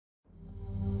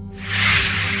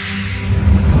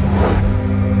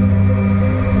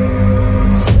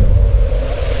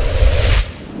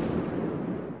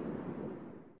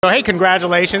hey,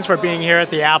 congratulations for being here at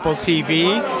the Apple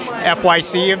TV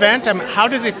FYC event. How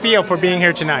does it feel for being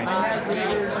here tonight?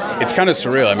 It's kind of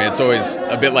surreal. I mean, it's always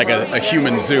a bit like a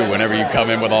human zoo whenever you come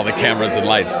in with all the cameras and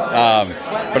lights.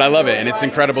 But I love it, and it's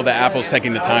incredible that Apple's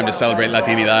taking the time to celebrate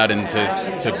Latinidad and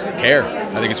to care.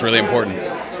 I think it's really important.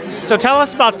 So tell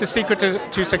us about the secret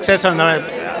to success on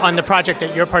the project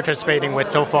that you're participating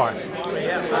with so far.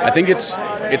 I think it's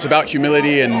about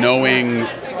humility and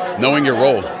knowing your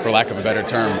role, for lack of a better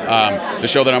term. The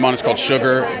show that I'm on is called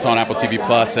Sugar. It's on Apple TV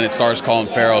Plus, and it stars Colin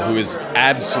Farrell, who is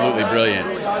absolutely brilliant.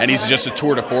 And he's just a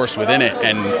tour de force within it.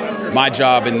 And my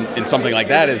job in something like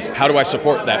that is, how do I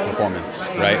support that performance,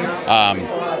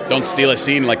 right? Don't steal a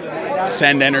scene, like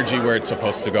send energy where it's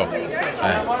supposed to go.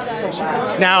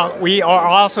 Now, we are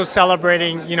also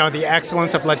celebrating, the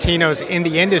excellence of Latinos in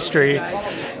the industry.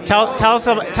 Tell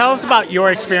us about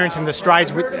your experience and the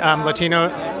strides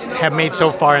Latinos have made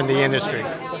so far in the industry.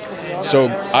 So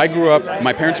I grew up,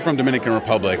 my parents are from Dominican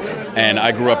Republic, and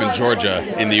I grew up in Georgia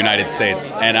in the United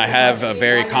States, and I have a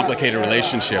very complicated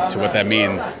relationship to what that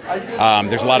means.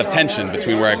 There's a lot of tension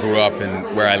between where I grew up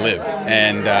and where I live,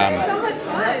 and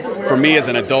for me as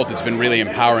an adult, it's been really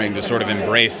empowering to sort of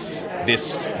embrace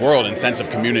this world and sense of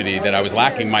community that I was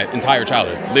lacking my entire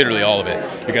childhood, literally all of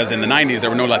it. Because in the 90s, there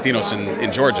were no Latinos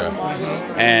in Georgia.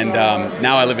 And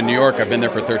now I live in New York. I've been there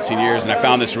for 13 years, and I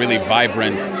found this really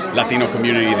vibrant Latino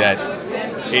community that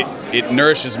it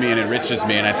nourishes me and enriches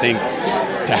me. And I think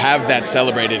to have that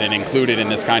celebrated and included in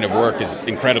this kind of work is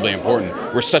incredibly important.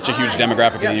 We're such a huge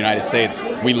demographic in the United States.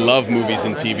 We love movies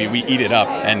and TV. We eat it up.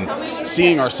 And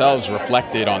seeing ourselves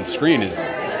reflected on screen is,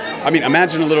 I mean,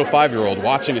 imagine a little 5-year-old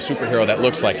watching a superhero that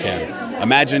looks like him.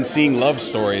 Imagine seeing love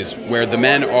stories where the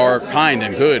men are kind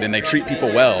and good and they treat people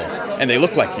well and they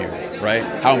look like you, right?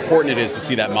 How important it is to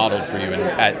see that modeled for you,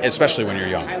 and especially when you're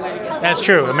young. That's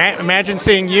true. Imagine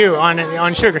seeing you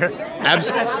on Sugar.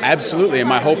 Absolutely, and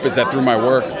my hope is that through my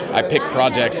work, I pick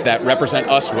projects that represent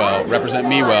us well, represent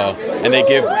me well, and they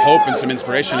give hope and some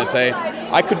inspiration to say,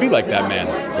 I could be like that man,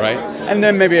 right? And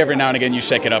then maybe every now and again you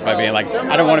shake it up by being like,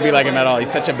 I don't want to be like him at all,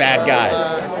 he's such a bad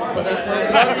guy.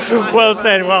 Well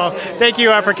said. Well, thank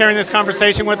you for carrying this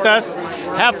conversation with us.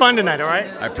 Have fun tonight, all right?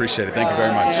 I appreciate it. Thank you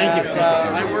very much.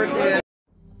 Thank you.